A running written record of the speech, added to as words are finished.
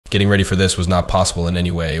Getting ready for this was not possible in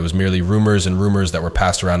any way. It was merely rumors and rumors that were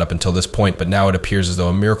passed around up until this point, but now it appears as though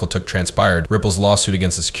a miracle transpired. Ripple's lawsuit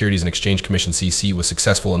against the Securities and Exchange Commission (SEC) was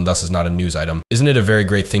successful and thus is not a news item. Isn't it a very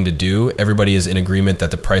great thing to do? Everybody is in agreement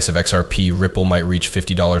that the price of XRP Ripple might reach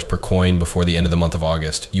 $50 per coin before the end of the month of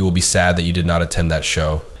August. You will be sad that you did not attend that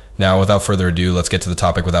show. Now, without further ado, let's get to the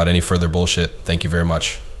topic without any further bullshit. Thank you very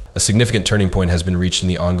much. A significant turning point has been reached in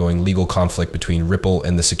the ongoing legal conflict between Ripple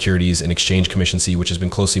and the Securities and Exchange Commission (SEC), which has been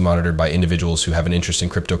closely monitored by individuals who have an interest in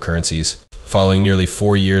cryptocurrencies. Following nearly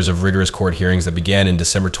 4 years of rigorous court hearings that began in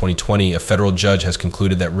December 2020, a federal judge has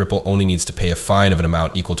concluded that Ripple only needs to pay a fine of an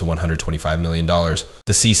amount equal to $125 million.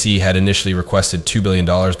 The SEC had initially requested $2 billion,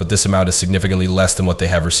 but this amount is significantly less than what they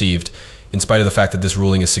have received. In spite of the fact that this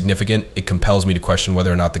ruling is significant, it compels me to question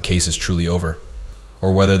whether or not the case is truly over,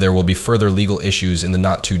 or whether there will be further legal issues in the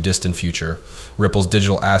not-too-distant future. Ripple's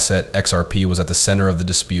digital asset, XRP, was at the center of the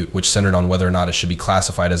dispute, which centered on whether or not it should be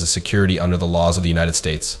classified as a security under the laws of the United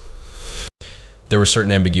States. There were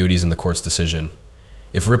certain ambiguities in the court's decision.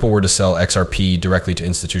 If Ripple were to sell XRP directly to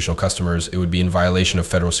institutional customers, it would be in violation of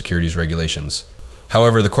federal securities regulations.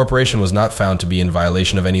 However, the corporation was not found to be in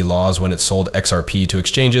violation of any laws when it sold XRP to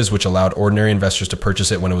exchanges, which allowed ordinary investors to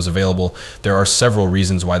purchase it when it was available. There are several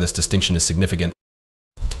reasons why this distinction is significant.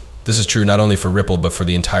 This is true not only for Ripple, but for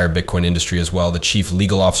the entire Bitcoin industry as well. The chief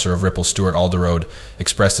legal officer of Ripple, Stuart Alderode,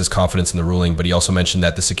 expressed his confidence in the ruling, but he also mentioned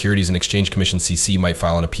that the Securities and Exchange Commission (SEC) might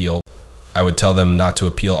file an appeal. I would tell them not to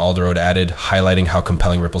appeal, Alderode added, highlighting how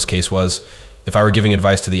compelling Ripple's case was. If I were giving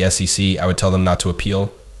advice to the SEC, I would tell them not to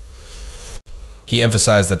appeal. He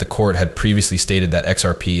emphasized that the court had previously stated that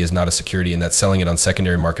XRP is not a security and that selling it on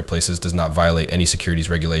secondary marketplaces does not violate any securities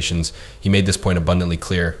regulations. He made this point abundantly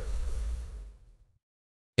clear.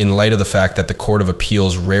 In light of the fact that the Court of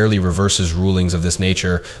Appeals rarely reverses rulings of this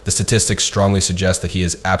nature, the statistics strongly suggest that he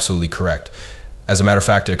is absolutely correct. As a matter of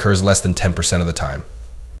fact, it occurs less than 10% of the time.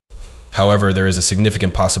 However, there is a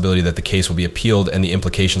significant possibility that the case will be appealed, and the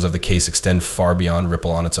implications of the case extend far beyond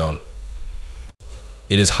Ripple on its own.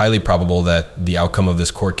 It is highly probable that the outcome of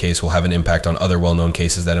this court case will have an impact on other well-known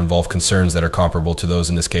cases that involve concerns that are comparable to those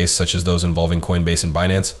in this case, such as those involving Coinbase and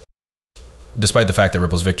Binance. Despite the fact that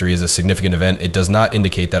Ripple's victory is a significant event, it does not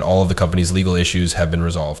indicate that all of the company's legal issues have been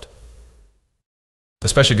resolved.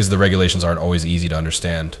 Especially because the regulations aren't always easy to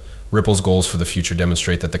understand. Ripple's goals for the future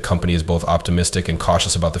demonstrate that the company is both optimistic and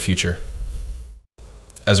cautious about the future.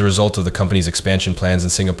 As a result of the company's expansion plans in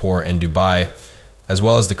Singapore and Dubai, as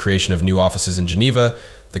well as the creation of new offices in Geneva,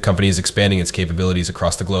 the company is expanding its capabilities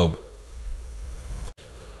across the globe.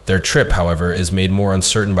 Their trip, however, is made more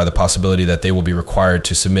uncertain by the possibility that they will be required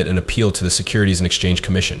to submit an appeal to the Securities and Exchange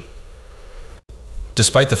Commission.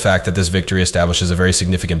 Despite the fact that this victory establishes a very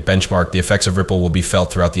significant benchmark, the effects of Ripple will be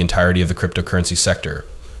felt throughout the entirety of the cryptocurrency sector,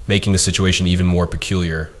 making the situation even more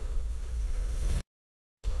peculiar.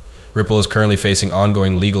 Ripple is currently facing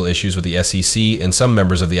ongoing legal issues with the SEC, and some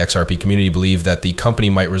members of the XRP community believe that the company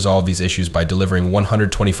might resolve these issues by delivering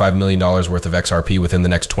 $125 million worth of XRP within the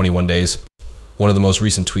next 21 days. One of the most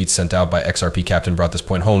recent tweets sent out by XRP Captain brought this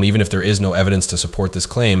point home. Even if there is no evidence to support this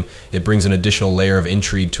claim, it brings an additional layer of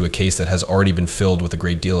intrigue to a case that has already been filled with a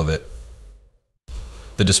great deal of it.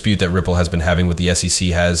 The dispute that Ripple has been having with the SEC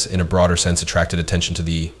has, in a broader sense, attracted attention to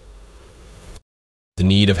the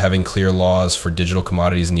need of having clear laws for digital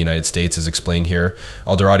commodities in the United States is explained here.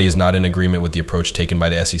 Alderode is not in agreement with the approach taken by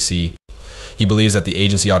the SEC. He believes that the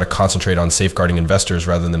agency ought to concentrate on safeguarding investors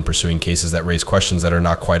rather than pursuing cases that raise questions that are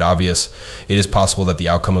not quite obvious. It is possible that the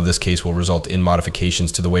outcome of this case will result in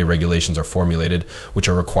modifications to the way regulations are formulated, which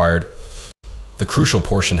are required. The crucial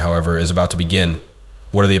portion, however, is about to begin.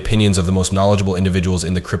 What are the opinions of the most knowledgeable individuals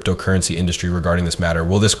in the cryptocurrency industry regarding this matter?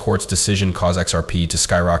 Will this court's decision cause XRP to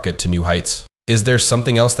skyrocket to new heights? Is there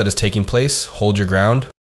something else that is taking place? Hold your ground.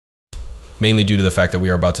 Mainly due to the fact that we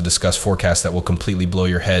are about to discuss forecasts that will completely blow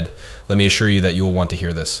your head. Let me assure you that you will want to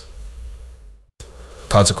hear this.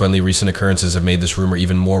 Consequently, recent occurrences have made this rumor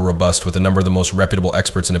even more robust, with a number of the most reputable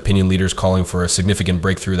experts and opinion leaders calling for a significant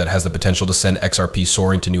breakthrough that has the potential to send XRP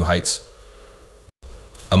soaring to new heights.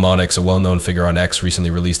 Amonix, a well-known figure on X, recently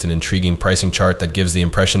released an intriguing pricing chart that gives the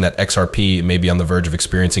impression that XRP may be on the verge of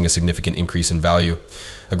experiencing a significant increase in value.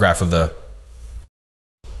 A graph of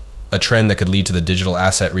a trend that could lead to the digital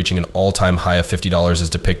asset reaching an all-time high of $50 is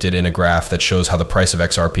depicted in a graph that shows how the price of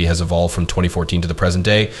XRP has evolved from 2014 to the present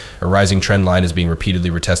day. A rising trend line is being repeatedly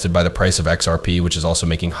retested by the price of XRP, which is also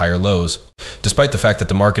making higher lows. Despite the fact that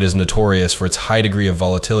the market is notorious for its high degree of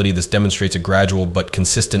volatility, this demonstrates a gradual but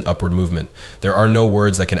consistent upward movement. There are no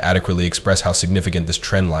words that can adequately express how significant this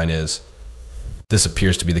trend line is. This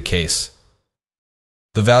appears to be the case.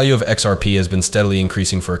 The value of XRP has been steadily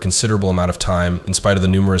increasing for a considerable amount of time, in spite of the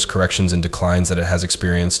numerous corrections and declines that it has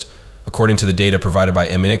experienced. According to the data provided by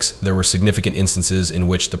Us.Thankx, there were significant instances in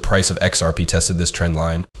which the price of XRP tested this trend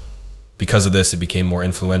line. Because of this, it became more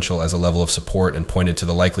influential as a level of support and pointed to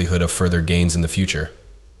the likelihood of further gains in the future.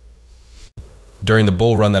 During the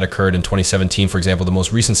bull run that occurred in 2017, for example, the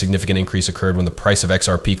most recent significant increase occurred when the price of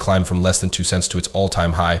XRP climbed from less than 2 cents to its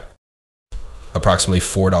all-time high, approximately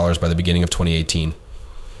 $4 by the beginning of 2018.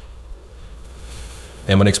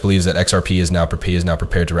 Us.Thankx believes that XRP is now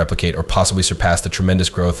prepared to replicate or possibly surpass the tremendous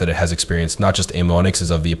growth that it has experienced. Not just Us.Thankx is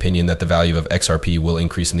of the opinion that the value of XRP will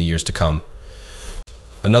increase in the years to come.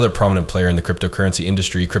 Another prominent player in the cryptocurrency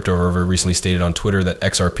industry, CryptoRiver, recently stated on Twitter that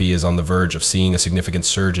XRP is on the verge of seeing a significant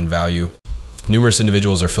surge in value. Numerous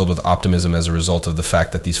individuals are filled with optimism as a result of the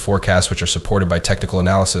fact that these forecasts, which are supported by technical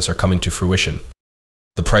analysis, are coming to fruition.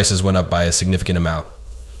 The prices went up by a significant amount.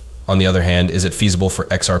 On the other hand, is it feasible for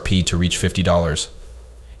XRP to reach $50?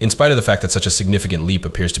 In spite of the fact that such a significant leap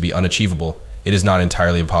appears to be unachievable, it is not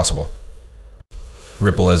entirely impossible.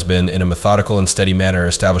 Ripple has been, in a methodical and steady manner,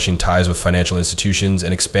 establishing ties with financial institutions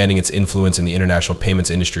and expanding its influence in the international payments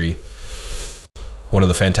industry. One of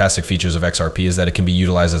the fantastic features of XRP is that it can be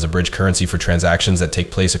utilized as a bridge currency for transactions that take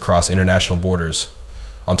place across international borders.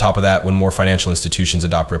 On top of that, when more financial institutions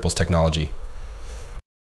adopt Ripple's technology.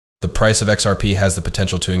 The price of XRP has the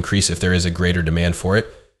potential to increase if there is a greater demand for it.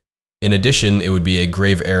 In addition, it would be a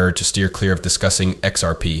grave error to steer clear of discussing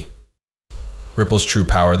XRP. Ripple's true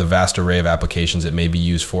power, the vast array of applications it may be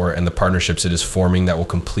used for, and the partnerships it is forming that will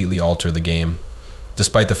completely alter the game.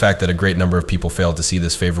 Despite the fact that a great number of people fail to see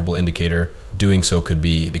this favorable indicator, doing so could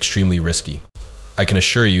be extremely risky. I can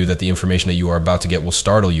assure you that the information that you are about to get will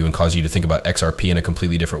startle you and cause you to think about XRP in a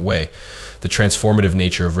completely different way. The transformative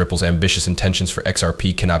nature of Ripple's ambitious intentions for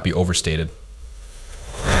XRP cannot be overstated.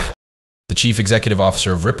 The Chief Executive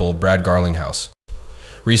Officer of Ripple, Brad Garlinghouse,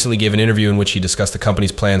 recently gave an interview in which he discussed the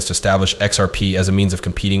company's plans to establish XRP as a means of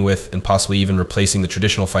competing with and possibly even replacing the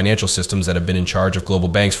traditional financial systems that have been in charge of global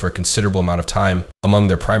banks for a considerable amount of time. Among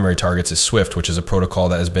their primary targets is SWIFT, which is a protocol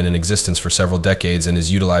that has been in existence for several decades and is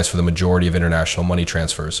utilized for the majority of international money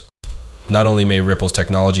transfers. Not only may Ripple's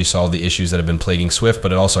technology solve the issues that have been plaguing SWIFT,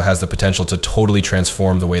 but it also has the potential to totally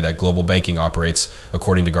transform the way that global banking operates,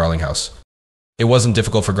 according to Garlinghouse. It wasn't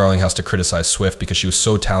difficult for Garlinghouse to criticize SWIFT because she was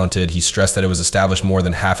so talented. He stressed that it was established more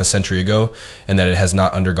than half a century ago and that it has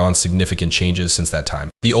not undergone significant changes since that time.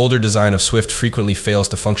 The older design of SWIFT frequently fails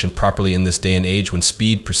to function properly in this day and age when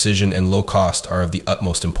speed, precision, and low cost are of the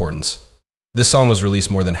utmost importance. This song was released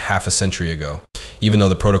more than half a century ago. Even though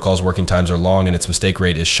the protocol's working times are long and its mistake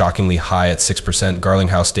rate is shockingly high at 6%,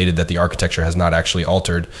 Garlinghouse stated that the architecture has not actually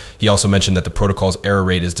altered. He also mentioned that the protocol's error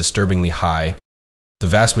rate is disturbingly high. The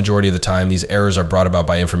vast majority of the time, these errors are brought about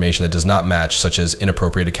by information that does not match, such as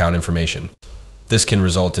inappropriate account information. This can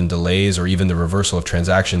result in delays or even the reversal of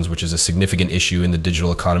transactions, which is a significant issue in the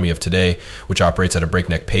digital economy of today, which operates at a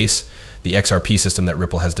breakneck pace. The XRP system that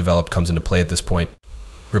Ripple has developed comes into play at this point.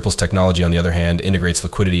 Ripple's technology, on the other hand, integrates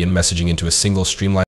liquidity and messaging into a single streamlined